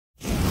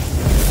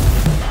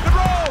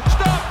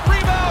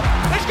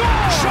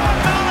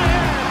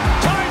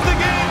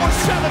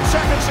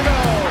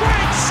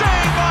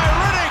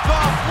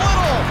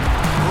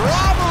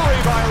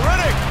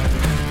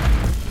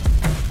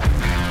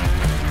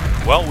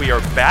Well, we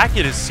are back.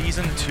 It is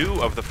season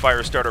 2 of the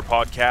Firestarter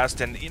podcast,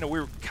 and we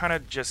were kind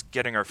of just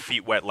getting our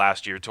feet wet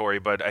last year, Tori,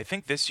 but I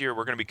think this year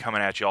we're going to be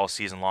coming at you all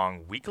season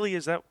long. Weekly,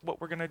 is that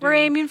what we're going to do? We're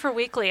aiming for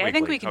weekly. I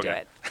think we can do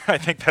it. I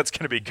think that's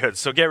going to be good.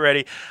 So get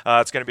ready.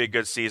 It's going to be a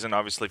good season.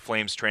 Obviously,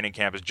 Flames training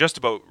camp is just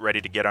about ready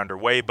to get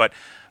underway, but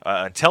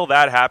until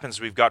that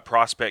happens, we've got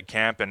prospect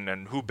camp,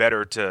 and who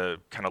better to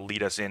kind of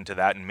lead us into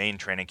that in Maine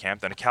training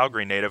camp than a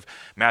Calgary native,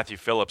 Matthew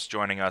Phillips,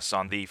 joining us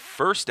on the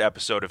first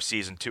episode of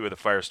season 2 of the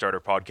Firestarter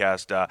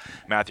podcast.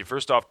 Matthew,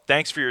 first off,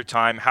 thanks for your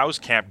time. How's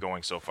camp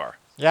going so far?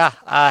 Yeah,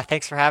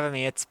 thanks for having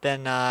me. It's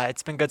been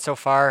good so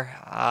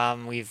far.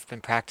 We've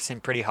been practicing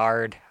pretty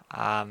hard. We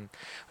kind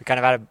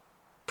of had a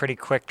pretty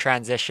quick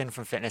transition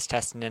from fitness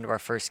testing into our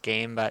first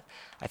game, but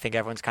I think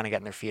everyone's kind of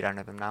getting their feet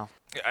under them now.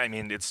 I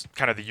mean, it's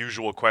kind of the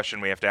usual question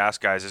we have to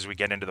ask guys as we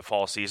get into the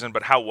fall season,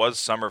 but how was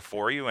summer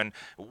for you, and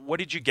what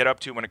did you get up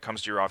to when it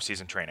comes to your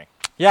off-season training?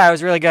 Yeah, it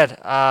was really good.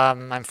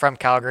 I'm from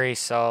Calgary,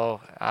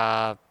 so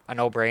a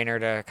no-brainer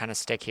to kind of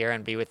stick here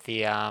and be with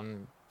the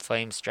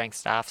Flames strength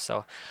staff.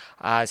 So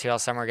I was here all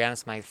summer again.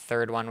 It's my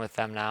third one with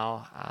them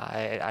now.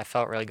 I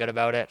felt really good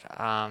about it.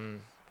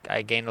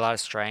 I gained a lot of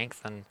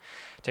strength and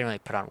didn't really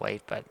put on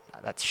weight, but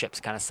that ship's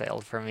kind of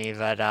sailed for me.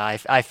 But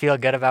I feel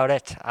good about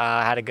it.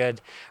 I had a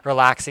good,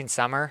 relaxing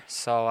summer,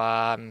 so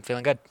I'm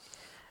feeling good.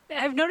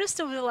 I've noticed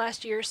over the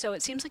last year or so,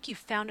 it seems like you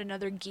found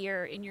another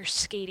gear in your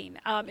skating.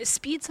 Is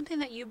speed something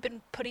that you've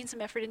been putting some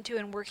effort into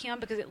and working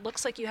on? Because it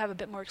looks like you have a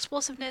bit more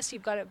explosiveness,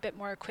 you've got a bit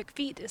more quick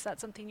feet. Is that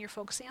something you're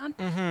focusing on?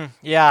 Mm-hmm.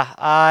 Yeah,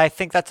 I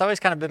think that's always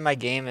kind of been my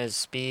game, is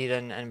speed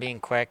and being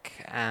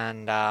quick.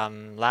 And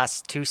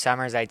last 2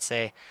 summers, I'd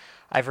say,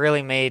 I've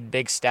really made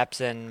big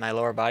steps in my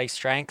lower body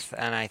strength,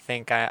 and I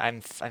think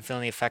I'm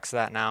feeling the effects of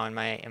that now in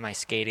my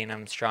skating.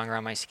 I'm stronger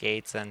on my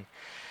skates, and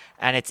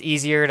it's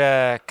easier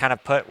to kind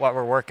of put what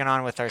we're working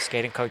on with our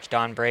skating coach,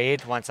 Don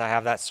Braid, once I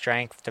have that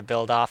strength to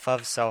build off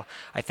of. So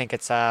I think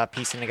it's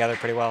piecing together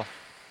pretty well.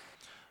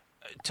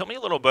 Tell me a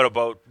little bit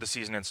about the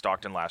season in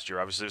Stockton last year.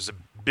 Obviously, it was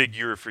a big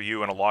year for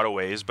you in a lot of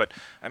ways, but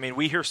I mean,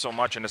 we hear so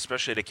much, and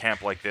especially at a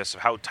camp like this,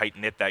 of how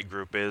tight-knit that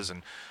group is.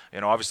 And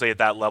obviously at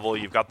that level,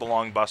 you've got the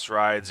long bus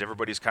rides.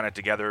 Everybody's kind of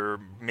together,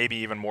 maybe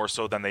even more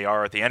so than they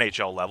are at the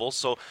NHL level.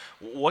 So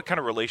what kind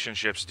of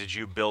relationships did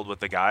you build with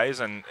the guys?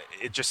 And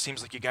it just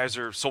seems like you guys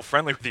are so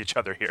friendly with each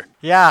other here.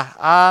 Yeah,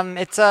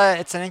 it's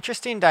an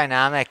interesting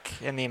dynamic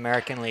in the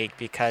American League,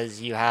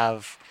 because you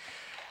have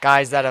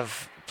guys that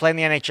have playing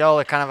the NHL,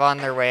 they're kind of on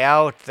their way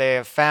out. They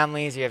have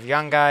families. You have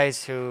young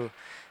guys who,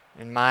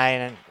 in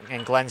mine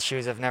and Glenn's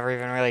shoes, have never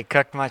even really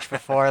cooked much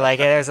before.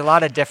 There's a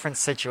lot of different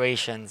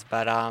situations,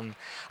 but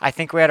I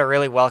think we had a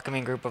really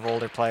welcoming group of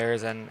older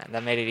players, and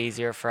that made it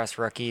easier for us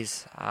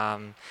rookies,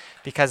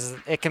 because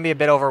it can be a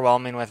bit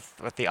overwhelming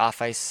with the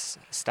off-ice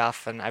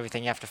stuff and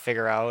everything you have to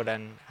figure out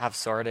and have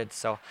sorted.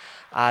 So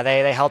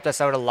they helped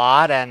us out a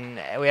lot, and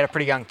we had a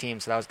pretty young team,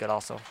 so that was good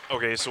also.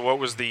 Okay, so what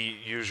was the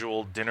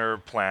usual dinner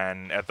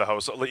plan at the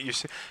house?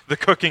 The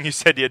cooking you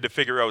said you had to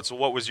figure out, so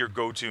what was your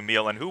go-to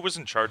meal, and who was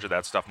in charge of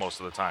that stuff most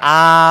of the time?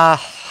 I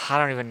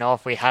don't even know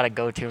if we had a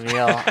go-to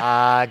meal.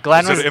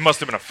 Glenn was... It must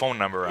have been a phone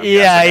number.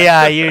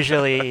 Yeah,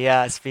 usually,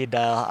 speed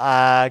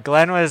dial.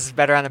 Glenn was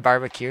better on the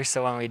barbecue,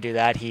 so when we do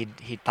that,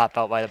 he'd pop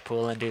out by the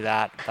pool and do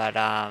that. But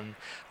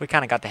we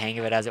kind of got the hang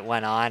of it as it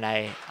went on.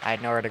 I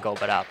had nowhere to go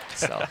but up.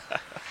 So.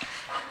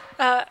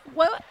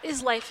 What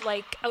is life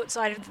like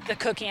outside of the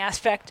cooking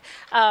aspect,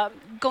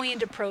 going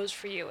into pros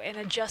for you and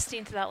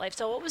adjusting to that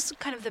lifestyle? What was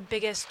kind of the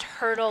biggest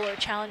hurdle or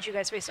challenge you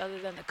guys faced other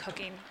than the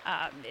cooking?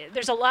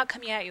 There's a lot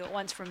coming at you at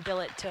once, from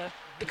billet to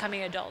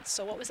becoming adults.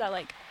 So what was that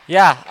like?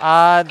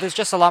 Yeah, there's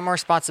just a lot more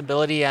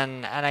responsibility,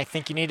 and I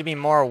think you need to be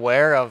more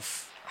aware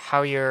of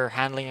how you're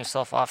handling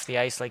yourself off the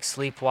ice, like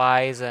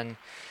sleep-wise and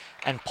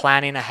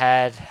planning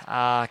ahead.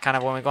 Kind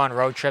of when we go on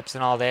road trips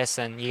and all this,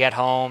 and you get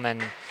home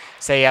and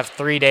say you have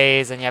 3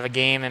 days and you have a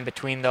game in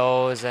between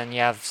those and you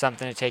have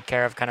something to take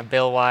care of kind of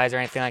bill-wise or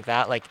anything like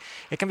that,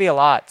 it can be a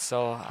lot.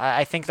 So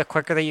I think the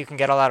quicker that you can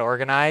get all that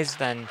organized,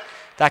 then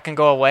that can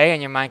go away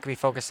and your mind can be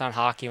focused on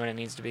hockey when it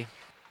needs to be.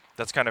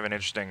 That's kind of an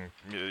interesting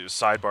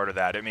sidebar to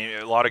that. I mean,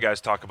 a lot of guys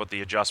talk about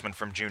the adjustment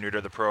from junior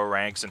to the pro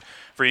ranks, and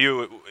for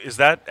you, is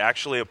that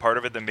actually a part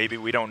of it that maybe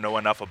we don't know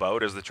enough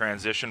about, is the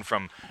transition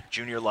from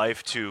junior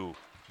life to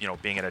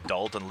being an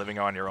adult and living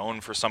on your own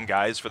for some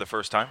guys for the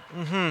first time?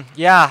 Mm-hmm.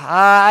 Yeah,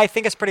 I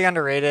think it's pretty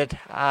underrated,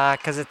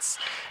 because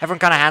everyone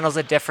kind of handles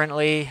it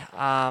differently.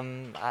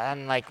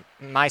 And like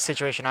my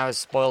situation, I was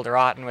spoiled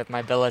rotten with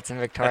my billets in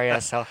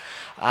Victoria, so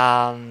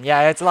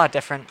it's a lot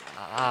different.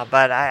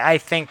 But I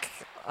think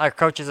our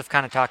coaches have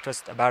kind of talked to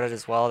us about it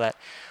as well, that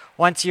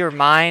once your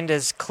mind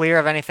is clear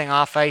of anything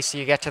off ice,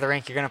 you get to the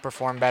rink, you're going to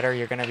perform better.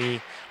 You're going to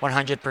be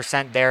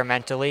 100% there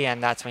mentally,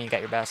 and that's when you get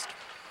your best.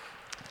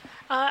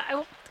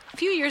 A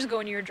few years ago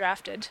when you were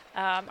drafted,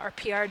 our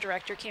PR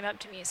director came up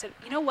to me and said,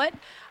 "You know what?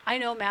 I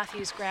know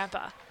Matthew's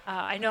grandpa.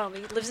 I know him.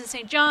 He lives in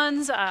St.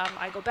 John's.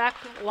 I go back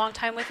a long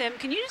time with him.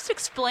 Can you just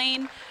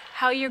explain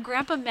how your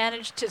grandpa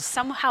managed to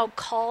somehow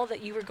call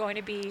that you were going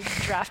to be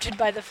drafted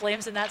by the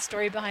Flames and that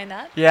story behind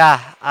that?"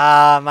 Yeah,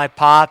 my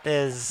pop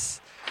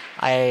is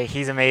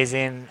He's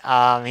amazing.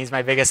 He's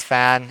my biggest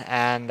fan.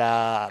 And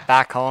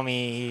back home,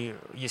 he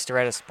used to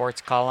write a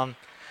sports column.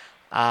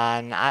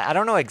 And I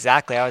don't know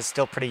exactly. I was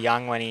still pretty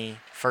young when he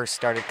first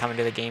started coming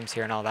to the games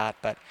here and all that.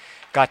 But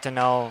got to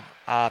know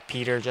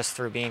Peter just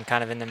through being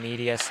kind of in the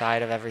media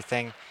side of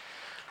everything.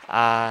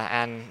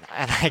 And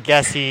I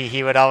guess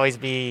he would always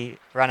be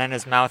running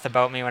his mouth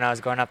about me when I was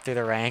going up through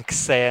the ranks,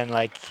 saying,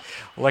 like,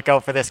 look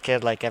out for this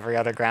kid, like every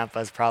other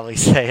grandpa's probably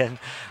saying.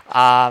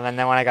 And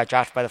then when I got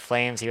drafted by the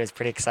Flames, he was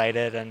pretty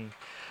excited and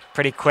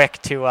pretty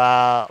quick to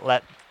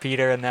let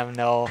Peter and them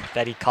know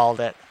that he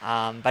called it.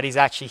 But he's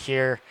actually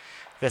here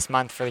this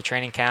month for the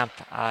training camp.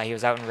 He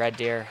was out in Red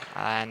Deer,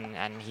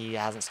 and he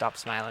hasn't stopped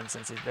smiling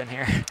since he's been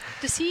here.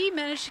 Does he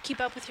manage to keep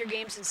up with your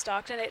games in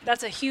Stockton?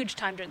 That's a huge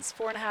time difference,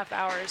 4.5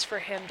 hours for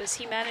him. Does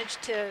he manage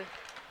to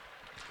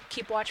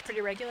keep watch pretty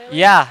regularly?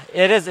 Yeah,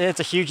 it is. It's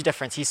a huge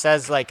difference. He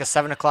says like a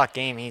 7 o'clock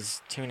game,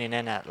 he's tuning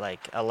in at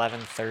like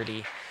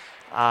 11:30.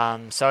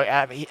 So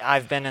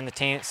I've been in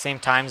the same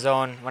time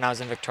zone when I was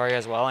in Victoria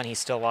as well, and he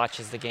still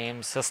watches the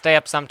games. He'll stay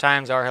up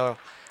sometimes, or he'll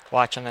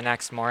watch them the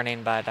next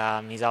morning. But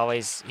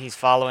he's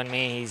following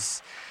me.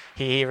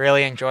 He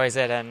really enjoys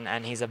it,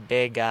 and he's a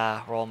big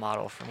role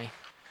model for me.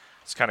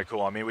 It's kind of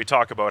cool. I mean, we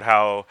talk about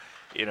how,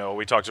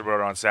 we talked about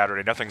it on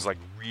Saturday. Nothing's like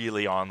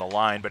really on the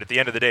line, but at the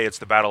end of the day, it's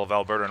the Battle of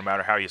Alberta, no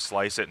matter how you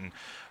slice it. And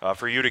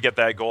for you to get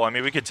that goal, I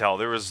mean, we could tell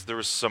there was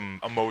some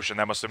emotion.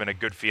 That must have been a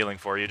good feeling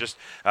for you. Just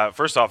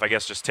first off, I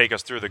guess just take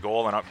us through the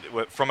goal, and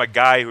from a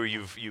guy who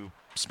you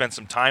spent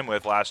some time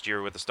with last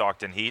year with the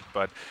Stockton Heat,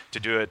 but to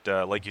do it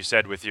like you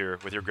said with your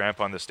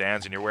grandpa in the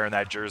stands, and you're wearing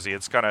that jersey,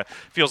 it's kind of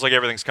feels like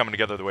everything's coming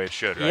together the way it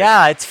should, right?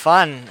 Yeah, it's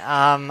fun.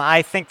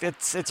 I think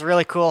it's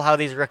really cool how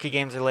these rookie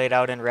games are laid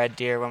out in Red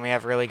Deer when we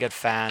have really good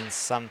fans.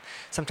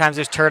 Sometimes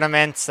there's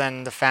tournaments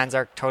and the fans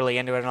are totally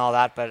into it and all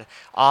that, but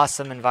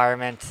awesome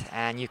environment,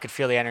 and you could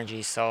feel the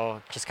energy.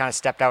 So just kind of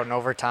stepped out in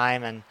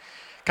overtime and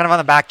kind of on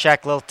the back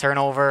check, little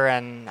turnover,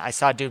 and I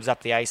saw Dubes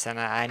up the ice, and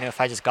I knew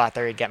if I just got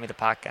there, he'd get me the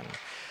puck, and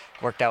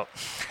worked out.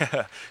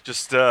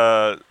 Just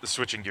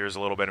switching gears a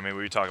little bit. I mean,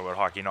 we talk about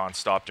hockey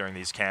nonstop during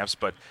these camps,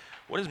 but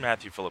what is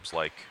Matthew Phillips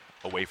like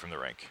away from the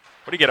rink?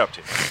 What do you get up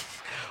to?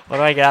 What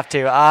do I get up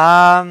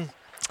to?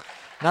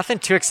 Nothing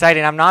too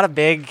exciting. I'm not a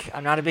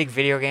big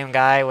video game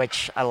guy,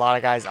 which a lot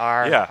of guys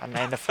are. Yeah. I'm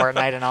into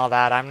Fortnite and all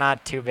that. I'm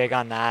not too big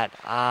on that.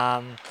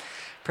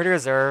 Pretty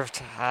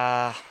reserved.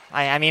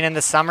 I mean, in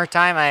the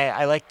summertime,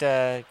 I like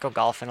to go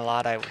golfing a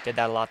lot. I did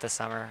that a lot this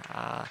summer.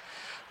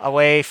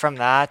 Away from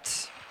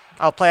that,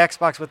 I'll play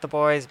Xbox with the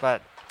boys,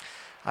 but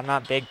I'm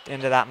not big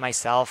into that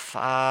myself.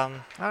 I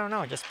don't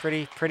know, just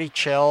pretty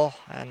chill,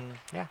 and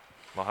yeah.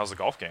 Well, how's the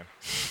golf game?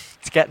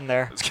 It's getting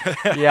there.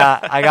 Yeah,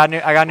 I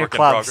got new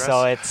clubs,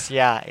 so it's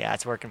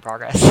work in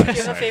progress. Do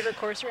you have a favorite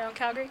course around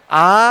Calgary?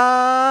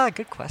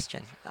 Good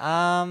question.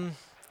 I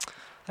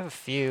have a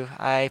few.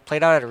 I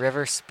played out at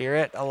River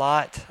Spirit a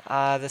lot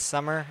this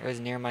summer. It was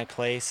near my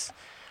place.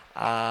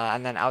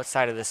 And then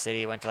outside of the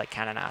city, went to like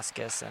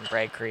Kananaskis and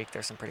Bragg Creek.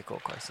 There's some pretty cool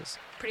courses.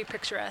 Pretty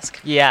picturesque.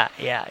 Yeah,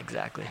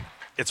 exactly.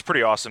 It's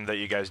pretty awesome that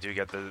you guys do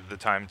get the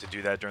time to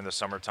do that during the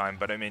summertime.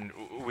 But I mean,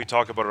 we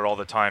talk about it all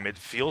the time. It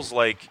feels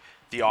like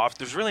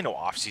there's really no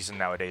off season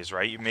nowadays,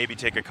 right? You maybe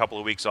take a couple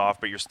of weeks off,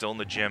 but you're still in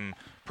the gym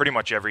pretty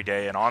much every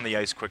day and on the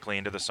ice quickly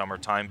into the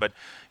summertime. But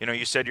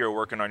you said you were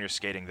working on your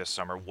skating this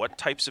summer. What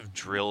types of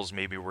drills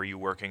maybe were you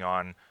working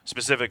on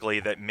specifically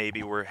that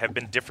maybe have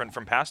been different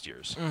from past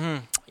years?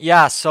 Mm-hmm.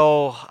 Yeah,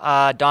 so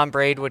Dawn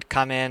Braid would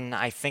come in,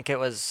 I think it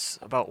was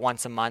about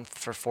once a month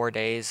for 4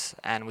 days,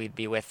 and we'd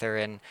be with her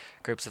in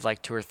groups of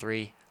like 2 or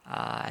 3.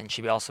 And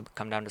she'd also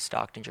come down to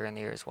Stockton during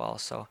the year as well.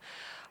 So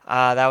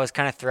that was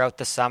kind of throughout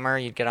the summer.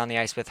 You'd get on the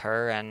ice with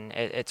her, and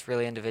it's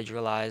really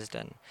individualized,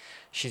 and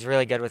she's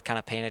really good with kind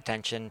of paying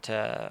attention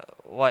to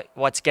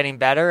what's getting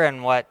better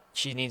and what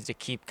she needs to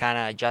keep kind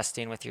of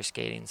adjusting with your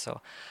skating. So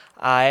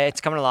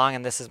it's coming along,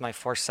 and this is my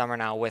 4th summer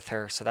now with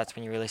her. So that's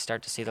when you really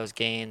start to see those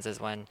gains, is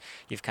when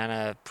you've kind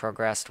of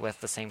progressed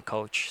with the same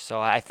coach. So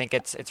I think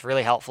it's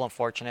really helpful and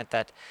fortunate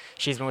that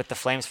she's been with the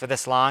Flames for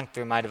this long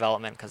through my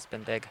development, because it's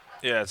been big.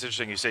 Yeah, it's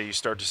interesting you say you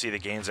start to see the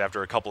gains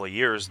after a couple of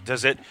years.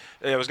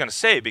 I was going to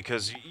say,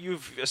 because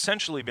you've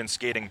essentially been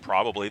skating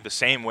probably the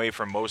same way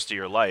for most of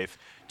your life.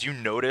 Do you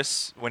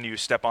notice when you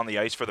step on the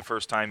ice for the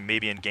first time,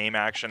 maybe in game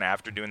action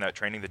after doing that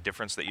training, the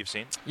difference that you've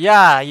seen?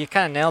 Yeah, you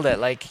kind of nailed it.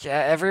 Like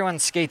everyone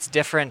skates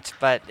different,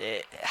 but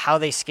how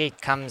they skate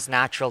comes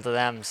natural to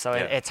them. So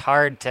it's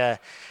hard to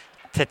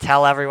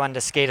tell everyone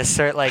to skate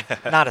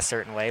not a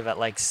certain way, but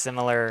like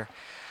similar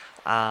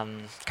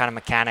kind of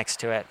mechanics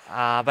to it.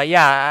 But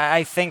yeah,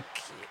 I think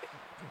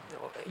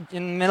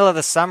in the middle of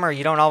the summer,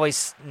 you don't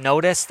always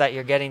notice that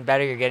you're getting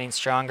better, you're getting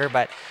stronger.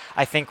 But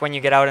I think when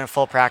you get out in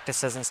full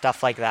practices and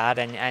stuff like that,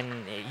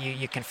 and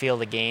you can feel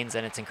the gains,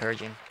 and it's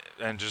encouraging.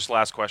 And just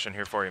last question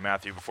here for you,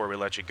 Matthew, before we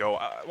let you go.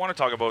 I want to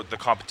talk about the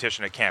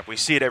competition at camp. We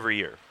see it every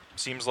year.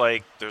 Seems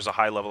like there's a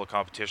high level of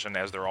competition,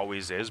 as there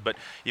always is. But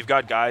you've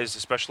got guys,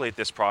 especially at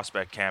this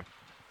prospect camp,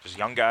 there's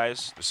young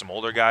guys, there's some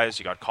older guys,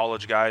 you got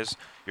college guys,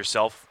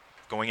 yourself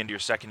going into your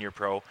second year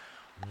pro.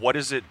 What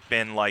has it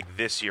been like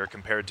this year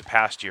compared to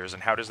past years,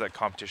 and how does that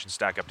competition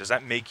stack up? Does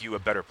that make you a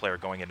better player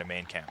going into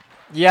main camp?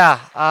 Yeah,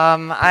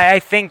 I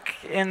think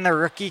in the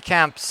rookie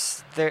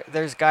camps,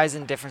 there's guys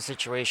in different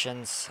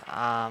situations.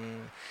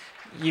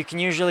 You can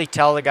usually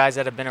tell the guys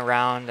that have been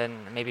around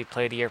and maybe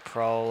played a year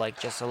pro, like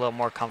just a little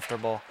more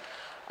comfortable.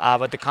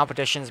 But the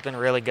competition's been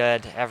really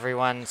good.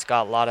 Everyone's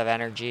got a lot of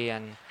energy,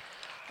 and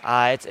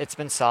it's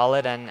been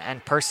solid.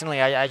 And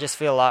personally, I just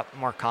feel a lot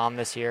more calm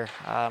this year,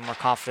 more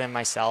confident in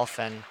myself.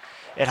 And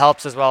it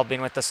helps as well being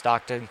with the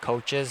Stockton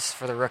coaches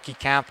for the rookie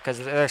camp because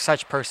they're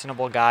such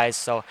personable guys.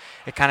 So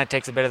it kind of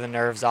takes a bit of the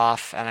nerves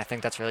off, and I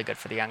think that's really good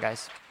for the young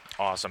guys.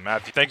 Awesome,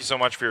 Matthew. Thank you so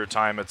much for your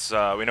time. It's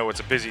we know it's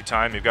a busy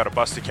time. You've got a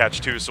bus to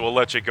catch too, so we'll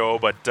let you go.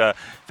 But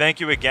thank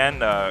you again.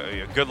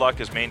 Good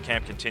luck as main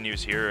camp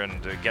continues here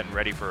and getting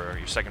ready for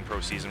your second pro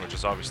season, which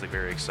is obviously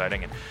very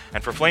exciting.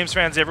 And for Flames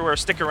fans everywhere,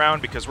 stick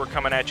around because we're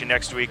coming at you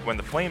next week when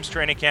the Flames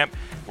training camp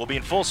will be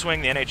in full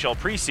swing. The NHL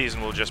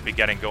preseason will just be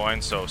getting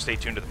going, so stay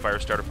tuned to the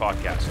Firestarter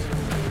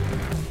podcast.